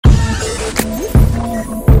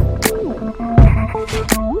Talking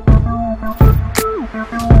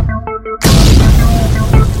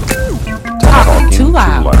too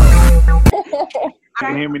loud. You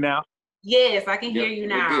can hear me now? Yes, I can hear you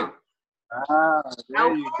now. Ah,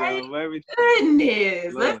 there you go, baby.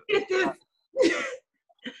 Goodness. Look, Let's get this.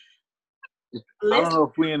 I don't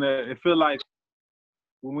know if it feel like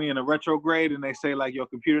when we in a retrograde and they say like your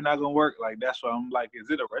computer not gonna work, like that's why I'm like,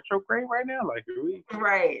 is it a retrograde right now? Like,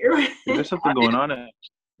 right. Is there something going on there?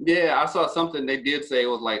 Yeah, I saw something they did say it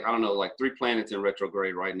was like, I don't know, like 3 planets in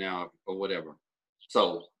retrograde right now or whatever.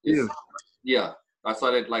 So yeah, I saw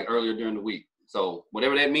that like earlier during the week. So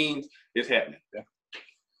whatever that means, it's happening.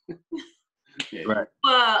 Yeah. Right.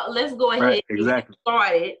 Well, let's go ahead and get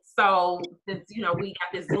started. So since we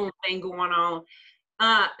got this Zoom thing going on.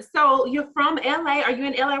 So you're from LA. Are you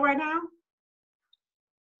in LA right now?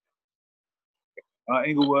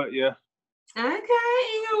 Inglewood, yeah. Okay,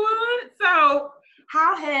 Inglewood. So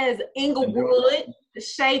how has Inglewood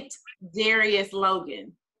shaped Darius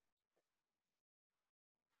Logan?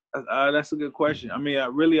 That's a good question. I mean,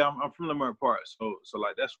 I'm from Leimert Park, so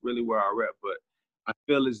like that's really where I rep. But I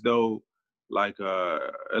feel as though, like,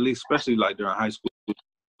 at least especially like during high school,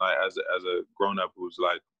 like as a grown up who's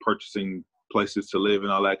like purchasing places to live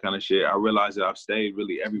and all that kind of shit, I realized that I've stayed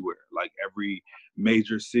really everywhere, like every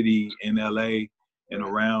major city in LA and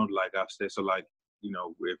around. Like I've stayed. So like,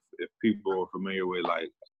 if people are familiar with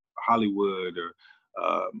like Hollywood or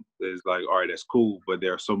there's like, all right, that's cool, but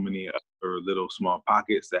there are so many other little small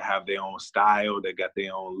pockets that have their own style, that got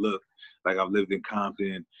their own look. Like I've lived in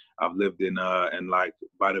Compton, I've lived in like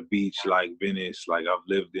by the beach, like Venice, like I've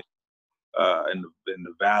lived in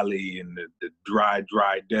the valley, in the dry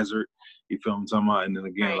desert. You feel what I'm talking about? And then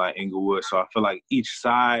again, like Inglewood. So I feel like each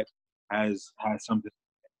side has something that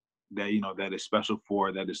that is special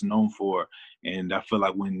for, that is known for. And I feel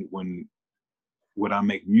like when I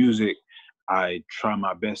make music, I try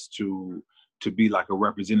my best to be like a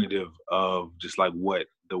representative of just like what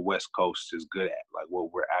the West Coast is good at, like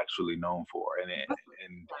what we're actually known for. And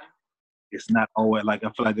it's not always like,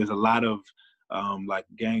 I feel like there's a lot of like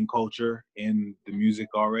gang culture in the music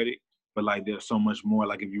already, but like there's so much more.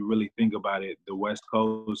 Like if you really think about it, the West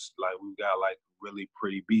Coast, like we've got like really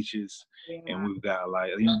pretty beaches, and we've got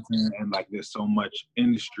like, and like there's so much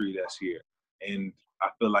industry that's here. And I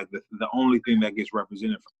feel like the only thing that gets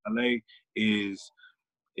represented from LA is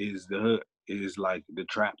the hood, is like the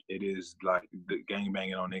trap. It is like the gang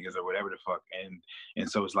banging on niggas or whatever the fuck. And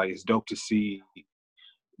so it's like, it's dope to see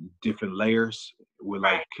different layers with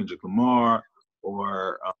like Kendrick Lamar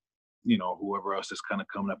or whoever else is kind of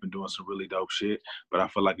coming up and doing some really dope shit. But I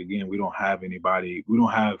feel like, again, we don't have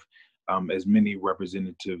as many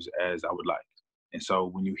representatives as I would like. And so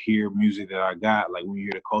when you hear music that I got, like when you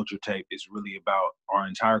hear the culture tape, it's really about our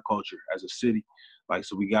entire culture as a city. Like,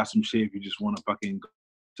 so we got some shit if you just want to fucking go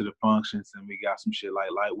to the functions, and we got some shit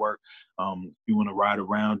like light work. If you want to ride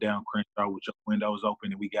around down Crenshaw with your windows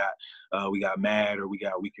open, and we got Mad, or we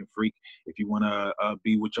Can Freak. If you want to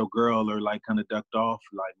be with your girl or like kind of ducked off,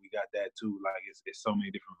 like we got that too. Like it's so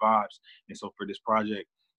many different vibes. And so for this project,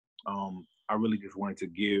 I really just wanted to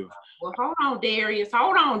give. Well, hold on, Darius.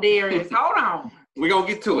 Hold on. We're going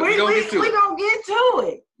to get to it. We're going to get to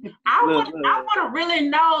it. I want to really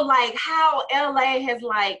know, like, how LA has,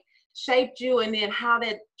 like, shaped you, and then how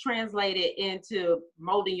that translated into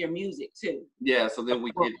molding your music, too. Yeah, so then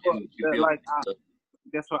we get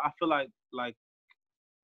that's what I feel like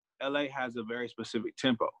LA has a very specific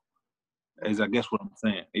tempo, is I guess what I'm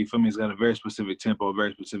saying. You feel me? It's got a very specific tempo, a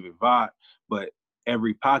very specific vibe, but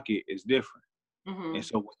every pocket is different. Mm-hmm. And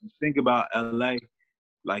so when you think about LA,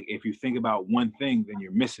 like if you think about one thing, then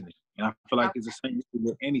you're missing it. And I feel like it's the same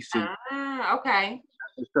with any city. Okay.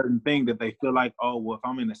 A certain thing that they feel like, oh, well, if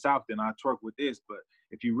I'm in the South, then I twerk with this. But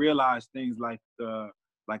if you realize things like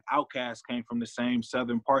Outkast came from the same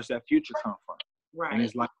southern parts that Future come from. Right. And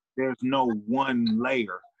it's like there's no one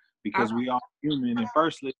layer, because we all human. And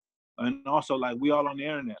firstly, and also like we all on the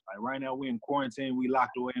internet. Like right now we in quarantine, we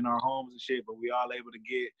locked away in our homes and shit, but we all able to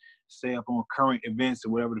stay up on current events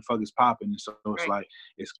and whatever the fuck is popping. And so it's like,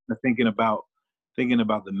 it's thinking about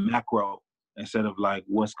the macro instead of like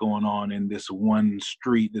what's going on in this one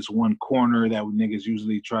street, this one corner that niggas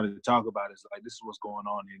usually try to talk about. It's like, this is what's going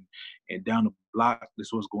on in down the block. This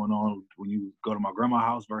is what's going on when you go to my grandma's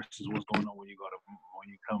house versus what's going on when you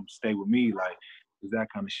come stay with me. Like, it's that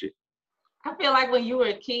kind of shit. I feel like when you were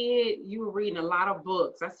a kid, you were reading a lot of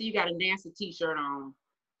books. I see you got a Nancy t-shirt on.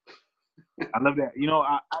 I love that.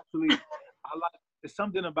 I like, there's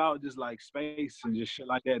something about just like space and just shit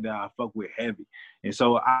like that I fuck with heavy. And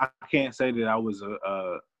so I can't say that I was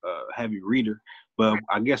a heavy reader, but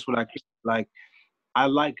I guess what I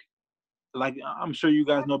like like I'm sure you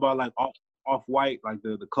guys know about like Off-White, like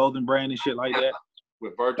the clothing brand and shit like that.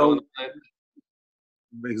 With Virgil. So,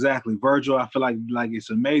 exactly, Virgil. I feel like it's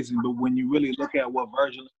amazing, but when you really look at what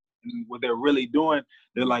Virgil and what they're really doing,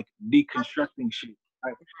 they're like deconstructing shit.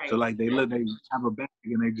 Right? So like they have a bag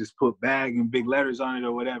and they just put bag and big letters on it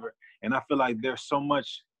or whatever. And I feel like there's so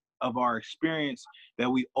much of our experience that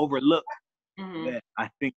we overlook that I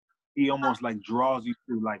think he almost like draws you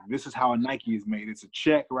through. Like, this is how a Nike is made. It's a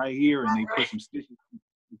check right here, and they put some stitches.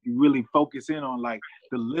 If you really focus in on like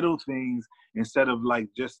the little things instead of like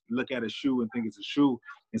just look at a shoe and think it's a shoe.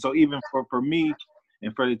 And so even for me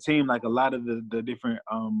and for the team, like a lot of the different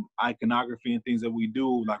iconography and things that we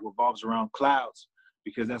do like revolves around clouds,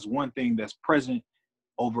 because that's one thing that's present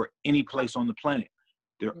over any place on the planet.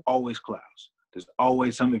 There are always clouds. There's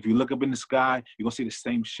always something. If you look up in the sky, you're gonna see the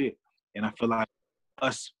same shit. And I feel like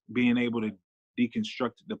us being able to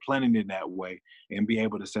deconstruct the planet in that way and be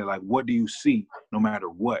able to say like, what do you see no matter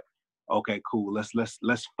what? Okay, cool.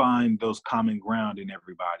 Let's find those common ground in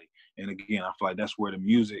everybody. And again, I feel like that's where the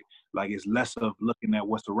music, like, it's less of looking at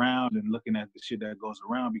what's around and looking at the shit that goes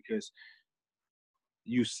around, because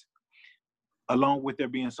along with there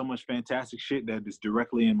being so much fantastic shit that is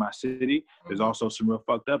directly in my city, there's also some real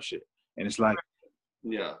fucked up shit. And it's like,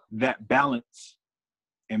 that balance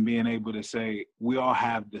and being able to say we all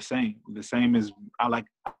have the same as I like.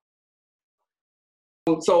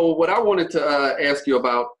 So what I wanted to ask you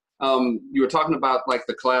about, you were talking about like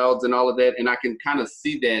the clouds and all of that, and I can kind of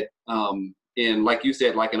see that in, like you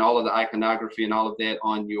said, like in all of the iconography and all of that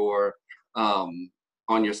on your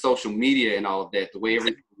social media and all of that, the way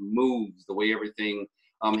everything moves, the way everything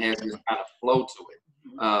has this kind of flow to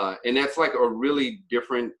it. And that's like a really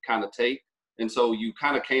different kind of take. And so you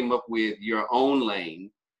kind of came up with your own lane.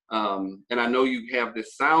 And I know you have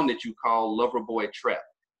this sound that you call Loverboy Trap.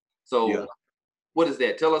 So what is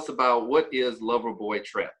that? Tell us about what is Loverboy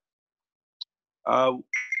Trap.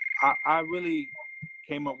 I really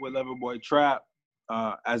came up with Loverboy Trap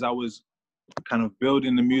as I was kind of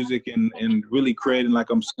building the music and really creating, like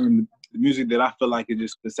I'm saying, the music that I feel like is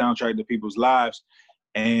just the soundtrack to people's lives.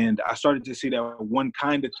 And I started to see that one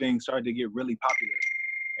kind of thing started to get really popular.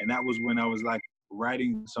 And that was when I was like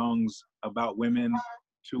writing songs about women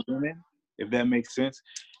to women, if that makes sense.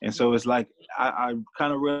 And so it's like, I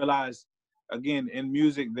kind of realized, again, in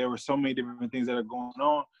music, there were so many different things that are going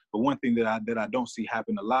on. But one thing that I don't see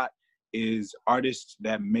happen a lot is artists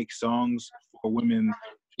that make songs for women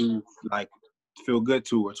to like feel good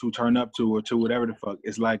to, or to turn up to, or to whatever the fuck.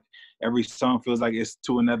 It's like every song feels like it's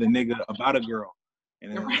to another nigga about a girl.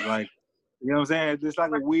 And it's like, you know what I'm saying? It's just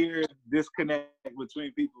like a weird disconnect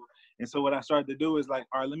between people. And so what I started to do is like,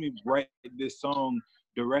 all right, let me write this song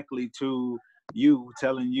directly to you,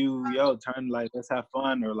 telling you, yo, let's have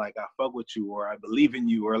fun, or like, I fuck with you, or I believe in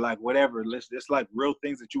you, or like whatever. It's like real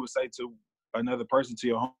things that you would say to another person, to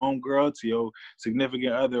your homegirl, to your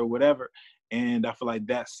significant other, or whatever. And I feel like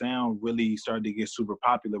that sound really started to get super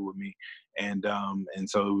popular with me. And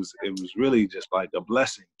so it was really just like a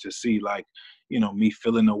blessing to see, like, you know, me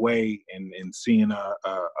feeling a way and seeing a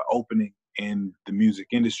opening in the music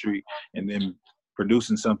industry, and then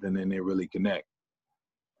producing something and they really connect.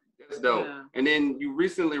 That's dope. Yeah. And then you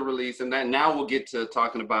recently released, and now we'll get to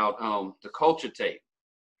talking about the Culture Tape.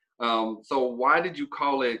 So why did you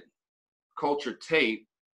call it Culture Tape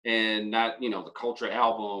and not, you know, the Culture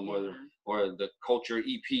album or the Culture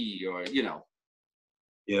EP, or, you know?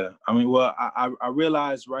 Yeah, I mean, well, I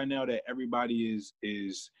realize right now that everybody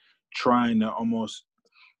is trying to almost,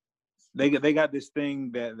 they got this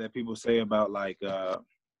thing that people say about like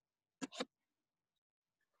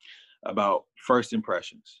about first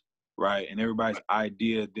impressions, right? And everybody's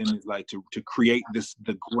idea then is like to create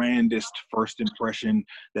the grandest first impression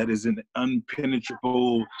that is an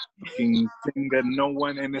unpenetrable fucking thing that no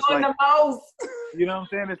one, and it's like, you know what I'm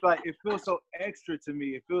saying? It's like, it feels so extra to me.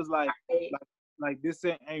 It feels like this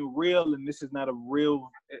ain't real, and this is not a real,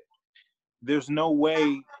 there's no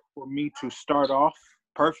way for me to start off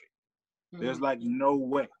perfect. There's like no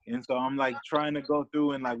way. And so I'm like trying to go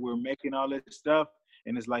through, and like we're making all this stuff,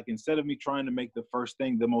 and it's like, instead of me trying to make the first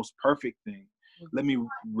thing the most perfect thing, let me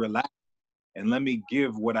relax and let me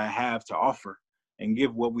give what I have to offer, and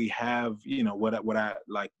give what we have, you know, what I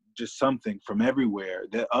like, just something from everywhere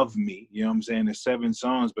that of me, you know what I'm saying? There's 7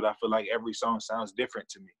 songs, but I feel like every song sounds different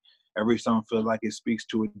to me. Every song feels like it speaks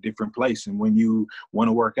to a different place. And when you want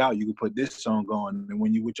to work out, you can put this song on. And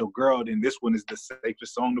when you with your girl, then this one is the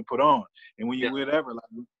safest song to put on. And when you whatever, like,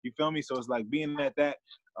 you feel me? So it's like being at that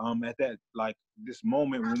like this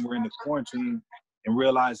moment when we're in the quarantine, and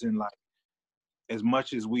realizing like, as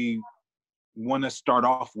much as we want to start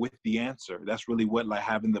off with the answer. That's really what like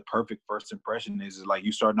having the perfect first impression is like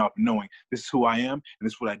you starting off knowing this is who I am and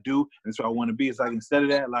this is what I do and this is what I want to be. It's like instead of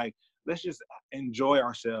that, like let's just enjoy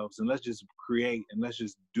ourselves and let's just create and let's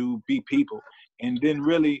just be people. And then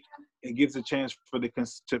really it gives a chance for the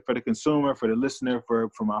consumer, for the listener, for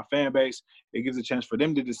my fan base, it gives a chance for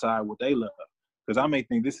them to decide what they love. Because I may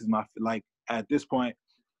think this is my, like at this point,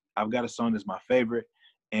 I've got a song that's my favorite.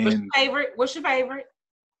 And What's your favorite?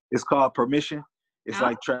 It's called Permission. It's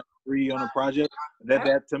like track 3 on the project.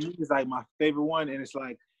 That to me is like my favorite one. And it's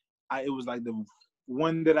like, it was like the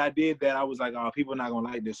one that I did that I was like, oh, people are not gonna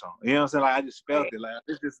like this song. You know what I'm saying? Like I just felt it. Like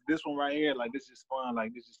this one right here, like this is fun.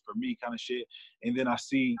 Like this is for me kind of shit. And then I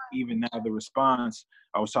see even now the response.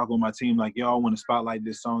 I was talking with my team like, yo, I want to spotlight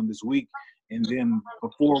this song this week. And then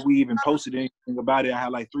before we even posted anything about it, I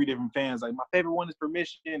had like 3 different fans. Like my favorite one is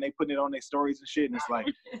Permission. They putting it on their stories and shit. And it's like,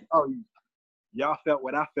 oh, y'all felt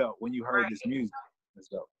what I felt when you heard this music. That's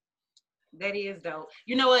dope. That is dope.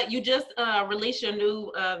 You know what? You just released your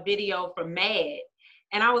new video for Mad.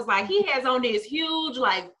 And I was like, he has on this huge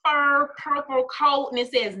like fur purple coat and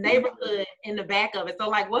it says neighborhood in the back of it. So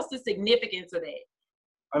like, what's the significance of that?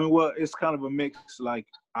 I mean, well, it's kind of a mix. Like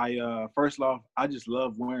first off, I just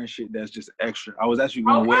love wearing shit that's just extra. I was actually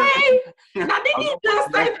going to wear it. Now did you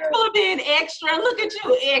just say people being extra? Look at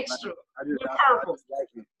you, extra. I just like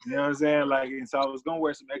it. You know what I'm saying? Like, and so I was going to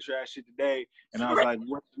wear some extra ass shit today. And I was like,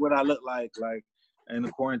 what I look like in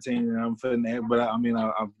the quarantine, and I'm feeling that, but I mean,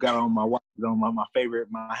 I've got on my watches, on my favorite,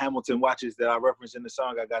 my Hamilton watches that I referenced in the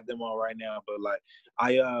song. I got them on right now. But like,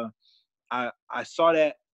 I saw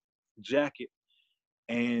that jacket,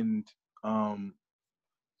 and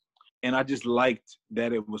I just liked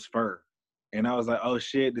that it was fur, and I was like, oh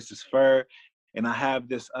shit, this is fur. And I have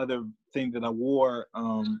this other thing that I wore,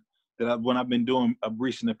 when I've been doing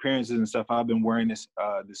recent appearances and stuff, I've been wearing this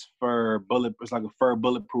fur it's like a fur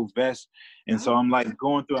bulletproof vest. And so I'm like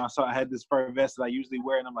going through, I had this fur vest that I usually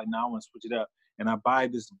wear, and I'm like, nah, I want to switch it up. And I buy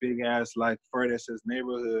this big ass like fur that says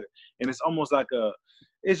neighborhood, and it's almost like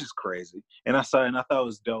it's just crazy. And I saw it and I thought it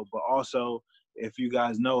was dope. But also, if you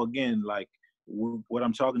guys know, again, like what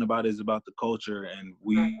I'm talking about is about the culture, and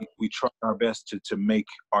we try our best to make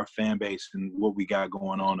our fan base and what we got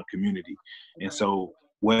going on a community. And so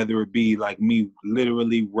whether it be like me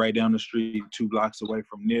literally right down the street 2 blocks away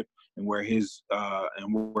from Nip, and where his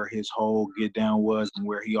whole get down was, and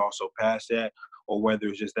where he also passed at, or whether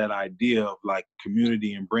it's just that idea of like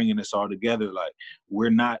community and bringing us all together. Like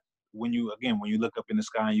we're not, when you look up in the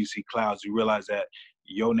sky and you see clouds, you realize that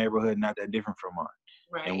your neighborhood not that different from mine.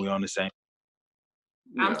 Right. And we're on the same.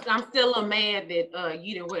 I'm still a mad that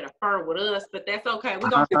you didn't wear the fur with us, but that's okay. We're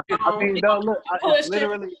gonna get on. I mean, no, look,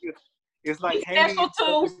 literally, it's like hanging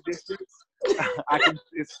distance.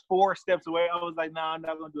 It's 4 steps away. I was like, nah, I'm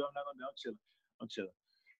not gonna do it. I'm chilling.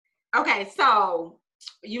 Okay, so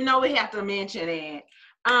you know we have to mention it.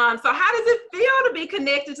 So how does it feel to be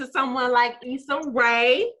connected to someone like Issa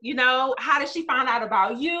Rae? You know, how did she find out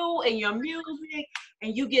about you and your music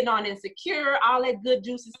and you getting on Insecure, all that good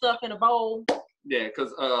juicy stuff in a bowl? Yeah,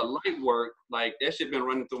 because light work, like that shit been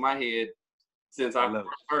running through my head since I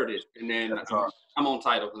heard it. And then I'm on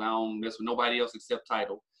Tidal because I don't mess with nobody else except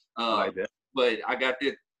Tidal. Like that. But I got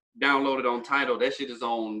it downloaded on Tidal. That shit is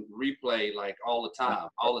on replay like all the time.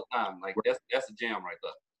 Like that's a jam right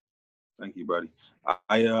there. Thank you, buddy.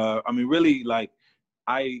 I mean, really, like,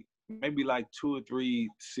 maybe like 2 or 3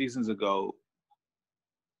 seasons ago,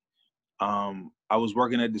 I was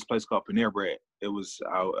working at this place called Panera Bread. I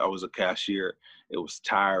was a cashier. It was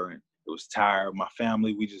tiring. My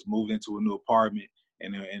family, we just moved into a new apartment,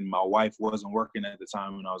 and my wife wasn't working at the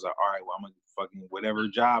time. And I was like, all right, well, I'm gonna fucking whatever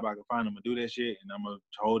job I can find, I'm gonna do that shit, and I'm gonna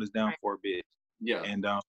hold this down for a bit. Yeah. And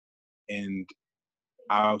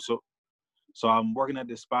I so I'm working at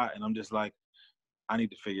this spot, and I'm just like, I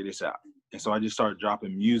need to figure this out. And so I just started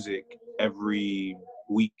dropping music every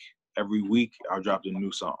week. Every week I dropped a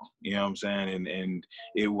new song. You know what I'm saying? And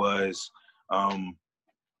it was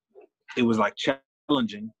like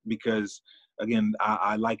challenging because, again,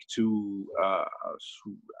 I like to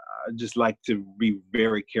I just like to be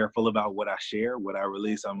very careful about what I share, what I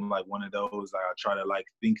release. I'm like one of those, I try to like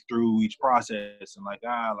think through each process and like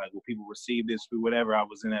will people receive this, whatever. I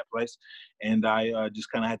was in that place, and I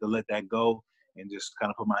just kind of had to let that go and just kind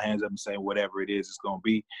of put my hands up and say whatever it is it's gonna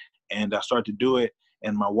be. And I started to do it.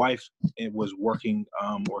 And my wife was working,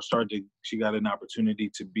 she got an opportunity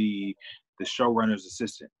to be the showrunner's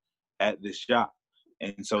assistant at this job.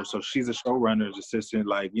 And so she's a showrunner's assistant,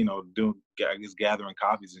 like, you know, gathering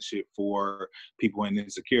copies and shit for people in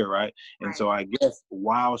Insecure, right? And so I guess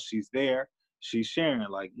while she's there, she's sharing,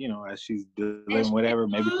 like, you know, as she's delivering whatever,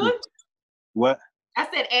 maybe What? I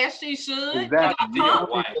said, as she should. Exactly. You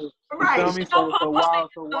know, right. You feel me? So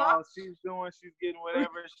while she's getting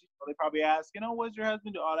whatever, they probably ask, what's your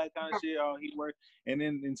husband do? All that kind of shit. Oh, he worked.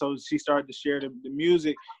 And so she started to share the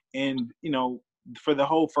music. And, for the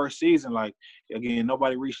whole first season, like, again,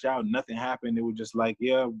 nobody reached out. Nothing happened. It was just like,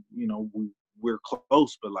 yeah, we're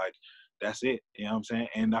close, but like, that's it. You know what I'm saying?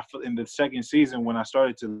 And I feel in the second season, when I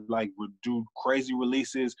started to like do crazy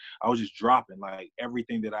releases, I was just dropping like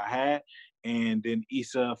everything that I had. And then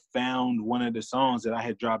Issa found one of the songs that I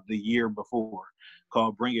had dropped the year before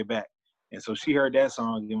called Bring It Back. And so she heard that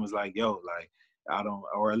song and was like, yo, like,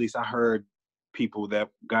 or at least I heard people that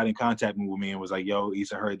got in contact with me and was like, yo,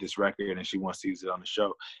 Issa heard this record and she wants to use it on the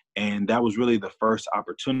show. And that was really the first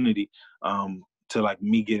opportunity to like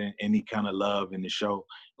me getting any kind of love in the show.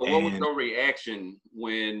 But what was your reaction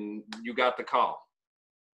when you got the call?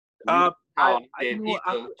 I feel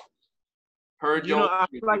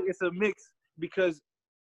like it's a mix because,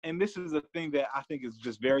 and this is a thing that I think is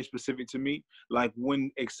just very specific to me. Like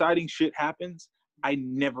when exciting shit happens, I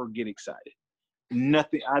never get excited.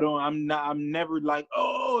 Nothing. I'm never like,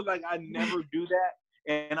 oh, like I never do that.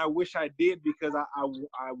 And I wish I did because I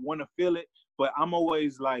want to feel it. But I'm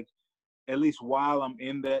always like, at least while I'm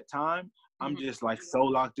in that time, I'm just like so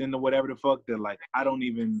locked into whatever the fuck that like I don't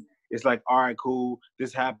even. It's like, all right, cool,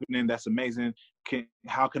 this happening, that's amazing.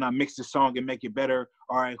 How can I mix this song and make it better?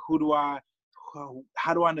 All right,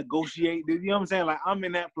 how do I negotiate? You know what I'm saying? Like I'm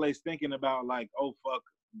in that place thinking about like, oh fuck,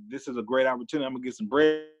 this is a great opportunity. I'm gonna get some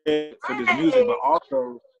bread for this music, but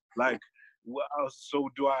also like,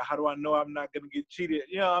 how do I know I'm not gonna get cheated?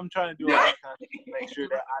 I'm trying to do all that kind of thing to make sure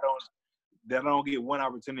that I don't get one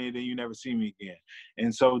opportunity, then you never see me again.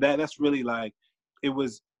 And so that's really like, it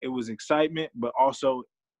was excitement, but also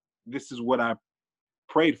this is what I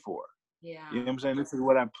prayed for. Yeah. You know what I'm saying? This is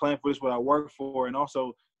what I planned for, this is what I worked for. And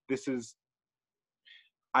also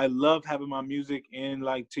I love having my music in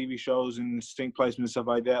like TV shows and sync placements and stuff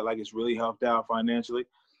like that. Like it's really helped out financially.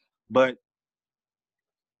 But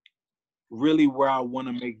really where I want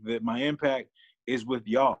to make my impact is with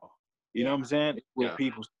y'all. You know what I'm saying? With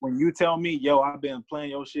people. When you tell me, yo, I've been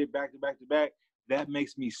playing your shit back to back to back, that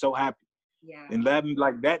makes me so happy. Yeah. And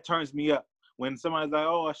that turns me up. When somebody's like,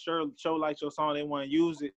 oh, I sure likes your song, they want to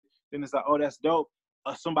use it, then it's like, oh, that's dope.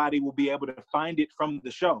 Somebody will be able to find it from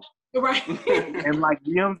the show. Right. And like,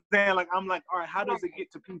 you know what I'm saying? Like, I'm like, all right, how does it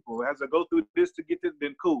get to people? As I go through this to get to,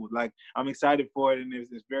 then cool. Like, I'm excited for it, and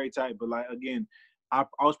it's very tight. But like, again, I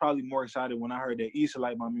was probably more excited when I heard that Issa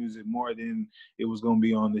liked my music more than it was going to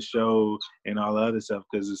be on the show and all the other stuff.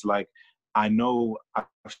 Because it's like, I know I've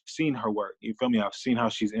seen her work. You feel me? I've seen how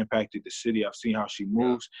she's impacted the city. I've seen how she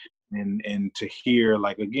moves. And to hear,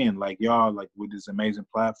 like, again, like y'all, like with this amazing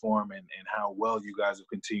platform and how well you guys have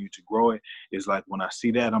continued to grow it, is like when I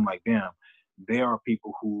see that, I'm like, damn, there are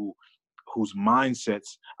people whose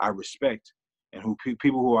mindsets I respect and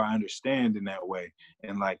people who I understand in that way.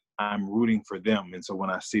 And like, I'm rooting for them. And so when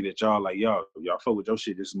I see that y'all like, y'all fuck with your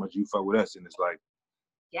shit just as much as you fuck with us. And it's like,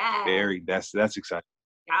 that's exciting.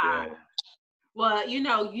 Yeah. Well,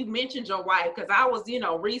 you mentioned your wife because I was,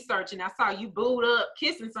 researching. I saw you booed up,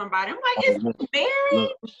 kissing somebody. I'm like, is he married?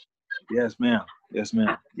 Look, yes, ma'am.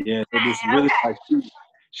 Yeah, it's really like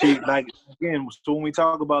she like, again. So when we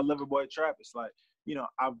talk about Loverboy Trap, it's like,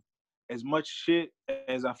 I've as much shit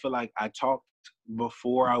as I feel like I talked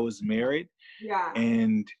before I was married,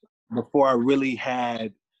 and before I really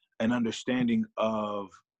had an understanding of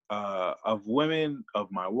women, of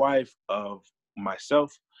my wife, of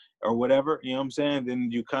myself, or whatever, you know what I'm saying?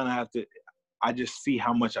 Then you kind of have to, I just see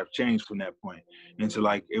how much I've changed from that point. And so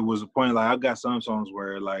like, it was a point, like I've got some songs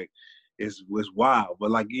where like, it was wild.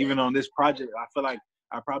 But like, even on this project, I feel like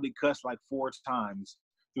I probably cussed like 4 times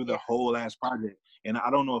through the whole last project. And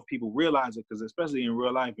I don't know if people realize it, because especially in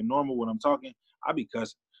real life and normal when I'm talking, I be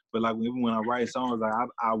cussing. But like, even when I write songs, like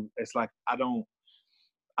it's like, I don't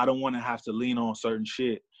want to have to lean on certain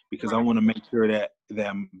shit, because I want to make sure that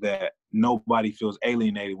nobody feels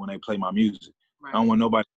alienated when they play my music. Right. I don't want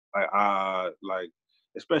nobody like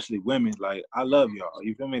especially women. Like, I love y'all.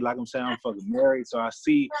 You feel me? Like I'm saying, I'm fucking married, so I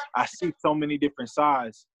see so many different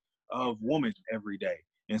sides of women every day,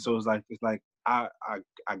 and so it's like I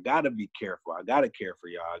gotta be careful. I gotta care for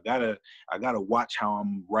y'all. I gotta watch how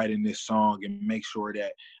I'm writing this song and make sure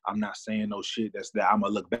that I'm not saying no shit that I'm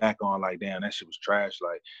gonna look back on like, damn, that shit was trash.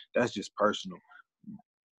 Like, that's just personal.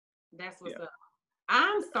 That's what's up.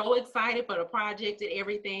 I'm so excited for the project and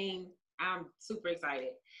everything. I'm super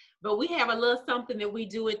excited. But we have a little something that we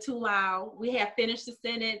do at Too Loud. We have finished the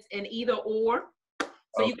sentence and either or.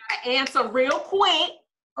 So you got to answer real quick.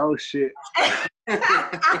 Oh, shit.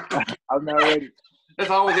 I'm not ready. That's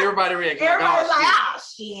always everybody reaction. Everybody's like, oh, oh,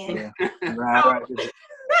 shit. Yeah. Right. So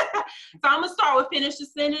I'm going to start with finish the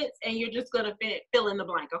sentence, and you're just going to fill in the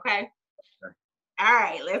blank, okay? All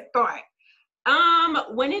right, let's start.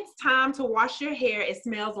 When it's time to wash your hair, it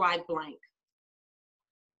smells like blank.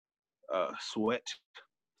 Sweat.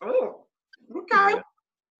 Oh, okay.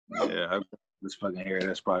 Yeah, this fucking hair.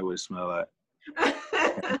 That's probably what it smells like.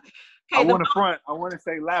 Okay, I want to front. I want to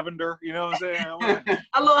say lavender. You know what I'm saying?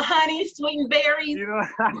 a little honey, sweet and berries. You know.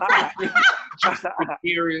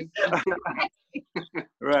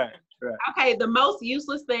 Right. Okay, the most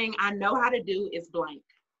useless thing I know how to do is blank.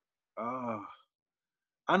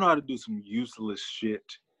 I know how to do some useless shit.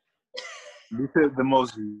 This is the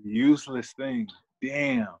most useless thing.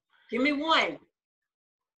 Damn. Give me one.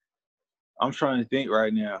 I'm trying to think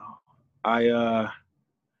right now. I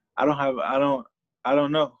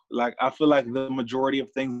don't know. Like, I feel like the majority of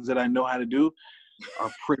things that I know how to do are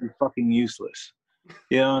pretty fucking useless.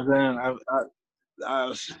 You know what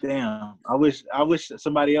I'm saying? Damn. I wish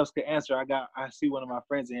somebody else could answer. I see one of my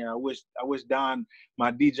friends in here. I wish Don,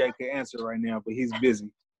 my DJ, could answer right now, but he's busy.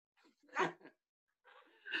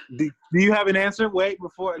 Do you have an answer? Wait,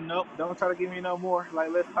 before, nope, don't try to give me no more.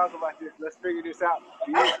 Like, let's talk about this. Let's figure this out.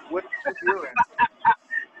 What's your answer?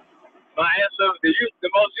 My answer, the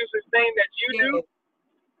most useless thing that you do?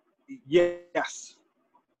 Yes.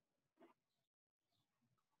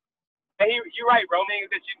 And you're right, bro. Things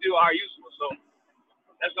that you do are useful, so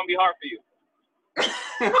that's going to be hard for you.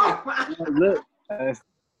 Look,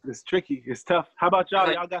 it's tricky. It's tough. How about y'all?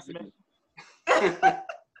 Y'all got some answers?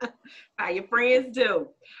 How your friends do.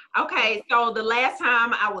 Okay, so the last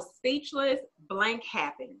time I was speechless, blank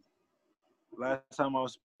happened. Last time I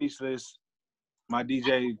was speechless, my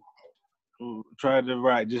DJ who tried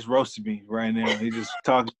to just roasted me right now. He just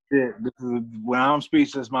talking shit. This is when I'm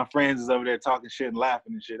speechless, my friends is over there talking shit and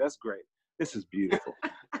laughing and shit. That's great. This is beautiful.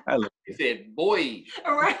 I love it. He said, boy.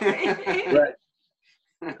 Right.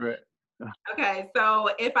 Right. Okay,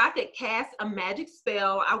 so if I could cast a magic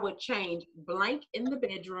spell, I would change blank in the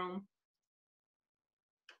bedroom.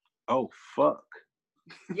 Oh, fuck.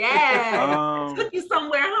 Yeah. Took you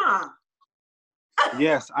somewhere, huh?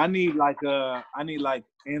 Yes, I need like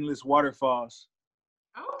endless waterfalls.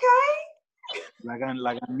 Okay. Like I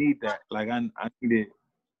need that. Like I need it.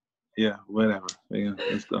 Yeah, whatever. Yeah,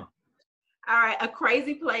 let's go. All right, a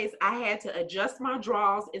crazy place I had to adjust my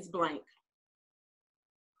drawers is blank.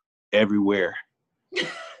 Everywhere.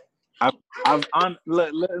 Let's have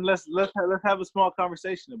a small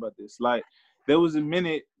conversation about this. Like, there was a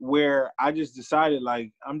minute where I just decided,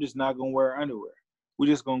 like, I'm just not gonna wear underwear. We're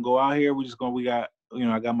just gonna go out here. I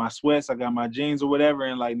got my sweats, I got my jeans or whatever,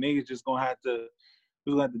 and like niggas just gonna have to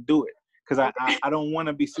do it. Cause I don't want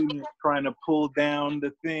to be sitting here trying to pull down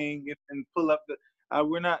the thing and pull up the.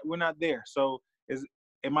 We're not there. So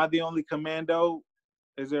am I the only commando?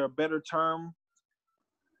 Is there a better term?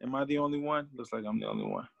 Am I the only one? Looks like I'm the only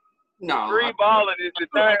one. No. Free balling is the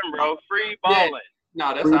term, bro. Free balling.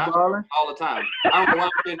 No, that's all the time. I don't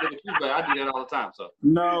want to get into the queue, but I do that all the time. So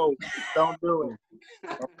no, don't do it.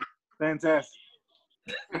 Fantastic.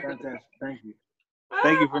 Thank you.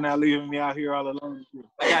 Thank you for not leaving me out here all alone.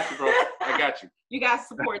 I got you, bro. I got you. You got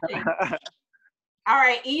support team. All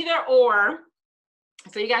right, either or.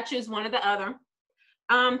 So you got to choose one or the other.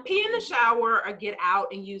 Pee in the shower or get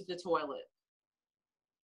out and use the toilet.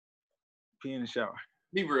 Pee in the shower.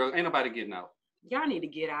 Be real. Ain't nobody getting out. Y'all need to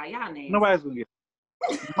get out. Y'all need. Nobody's gonna get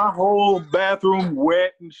out. My whole bathroom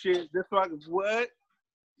wet and shit. That's why what?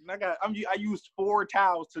 I used 4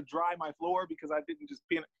 towels to dry my floor because I didn't just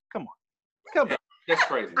pee in it. Come on. That's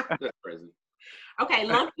crazy. That's crazy. Okay,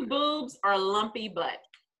 lumpy boobs or lumpy butt?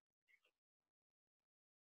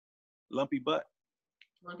 Lumpy butt.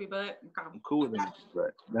 Lumpy butt? Okay. I'm cool with that,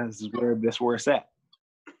 but that's where it's at.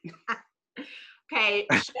 Okay,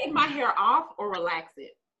 shave my hair off or relax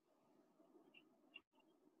it?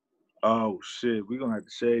 Oh shit, we're gonna have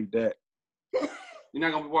to shave that. You're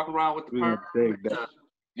not gonna be walking around with the perm. Shave that.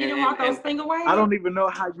 You didn't want those finger waves? I don't even know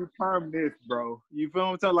how you perm this, bro. You feel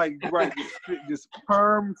what I'm saying? Like, right, just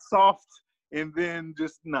perm soft, and then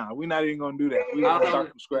just we're not even gonna do that. We're gonna start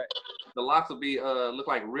from scratch. The locks will be look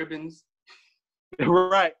like ribbons.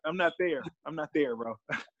 Right. I'm not there, bro.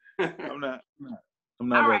 I'm not All ready.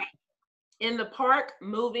 Right. In the park,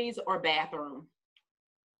 movies, or bathroom?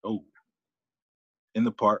 Oh. In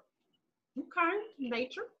the park. Okay.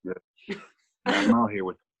 Nature. Yeah. I'm out here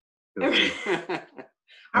with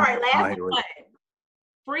All right, last one.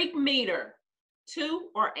 Freak meter, 2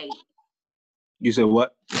 or 8? You said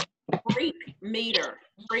what? Freak meter,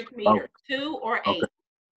 2 or 8?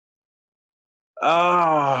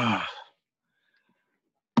 Okay.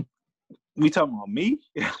 We talking about me?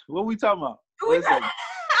 What we talking about? We're talking about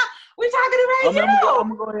you. I'm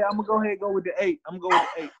gonna go ahead. I'm gonna go ahead and go with the 8. I'm gonna go with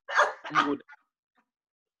the 8. I'm gonna go with the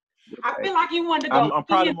 8. I feel like you wanted to go. I'm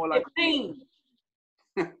probably more like 15.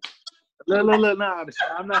 Look, nah,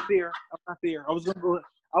 I'm not there. I was gonna go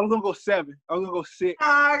 7. I was gonna go 6.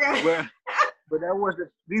 Oh, okay. But that wasn't.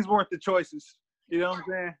 These weren't the choices. You know what I'm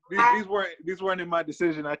saying? These weren't in my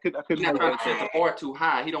decision. I couldn't. He's not trying to set the bar too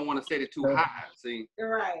high. He don't want to set it too high. See.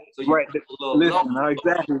 Right. So you right. Listen,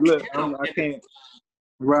 exactly. Look, I can't.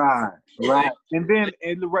 Right. And then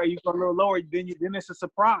right, you go a little lower. Then it's a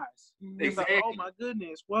surprise. It's Exactly. like, oh my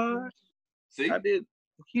goodness, what? See. I did.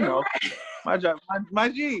 You know, my job, my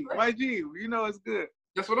G. You know, it's good.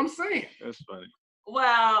 That's what I'm saying. That's funny.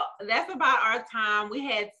 Well, that's about our time. We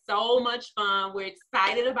had so much fun. We're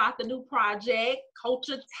excited about the new project,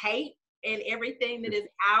 Culture Tape, and everything that is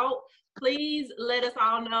out. Please let us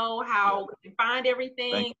all know how we can find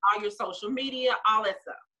everything, all your social media, all that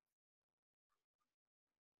stuff.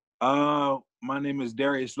 My name is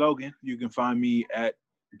Darius Logan. You can find me at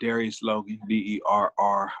Darius Logan,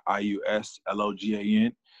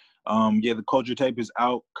 DeriusLogan. The Culture Tape is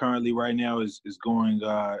out currently right now. is going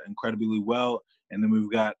incredibly well. And then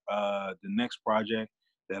we've got the next project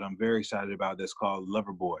that I'm very excited about that's called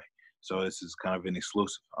Loverboy. So this is kind of an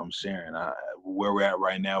exclusive I'm sharing. Where we're at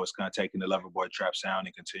right now is kind of taking the Loverboy trap sound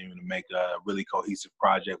and continuing to make a really cohesive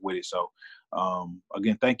project with it. So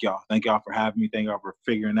again, thank y'all. Thank y'all for having me. Thank y'all for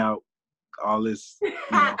figuring out all this. So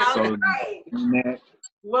I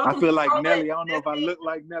feel like Nelly. I don't know if I look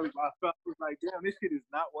like Nelly, but I felt like, damn, this shit is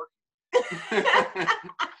not working.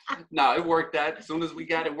 No, it worked out. As soon as we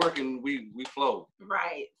got it working, we flowed.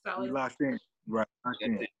 Right. So we locked in. Right. Locked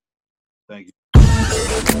in. Thank you.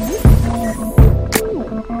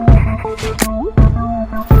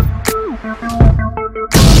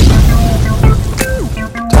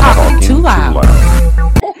 Talk too loud.